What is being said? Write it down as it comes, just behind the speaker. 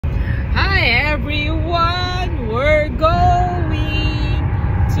going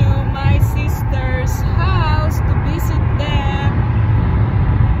to my sister's house to visit them.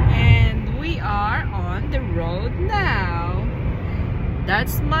 And we are on the road now.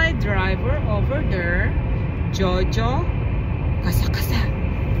 That's my driver over there, Jojo Kasa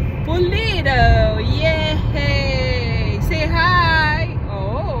Pulido. Yay! Say hi.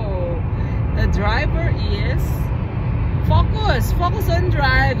 Oh, the driver is focus on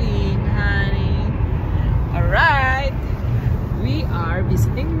driving, honey. Alright, we are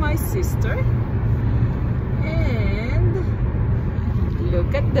visiting my sister, and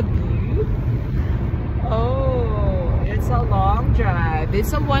look at the view. Oh, it's a long drive.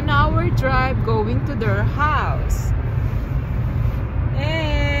 It's a 1-hour drive going to their house,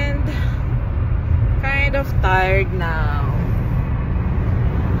 and kind of tired now.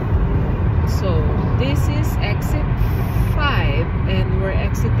 So this is exit 5 and we're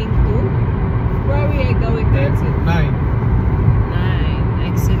exiting to, where are we going to exit? 9.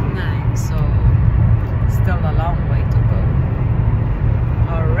 Exit 9. So still a long way to go.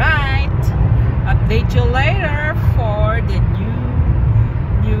 Alright, update you later for the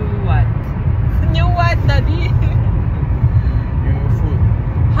new what? New what, Daddy? New food.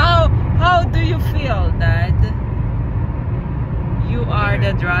 How do you feel, Dad? You are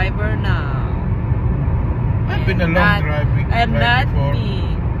the driver now. I've been a long drive and not before. me.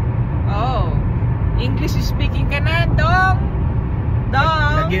 Oh, English speaking ka na, Dong?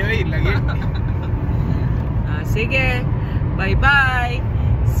 Dong? Lagi. Sige. Bye-bye.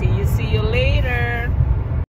 See you later.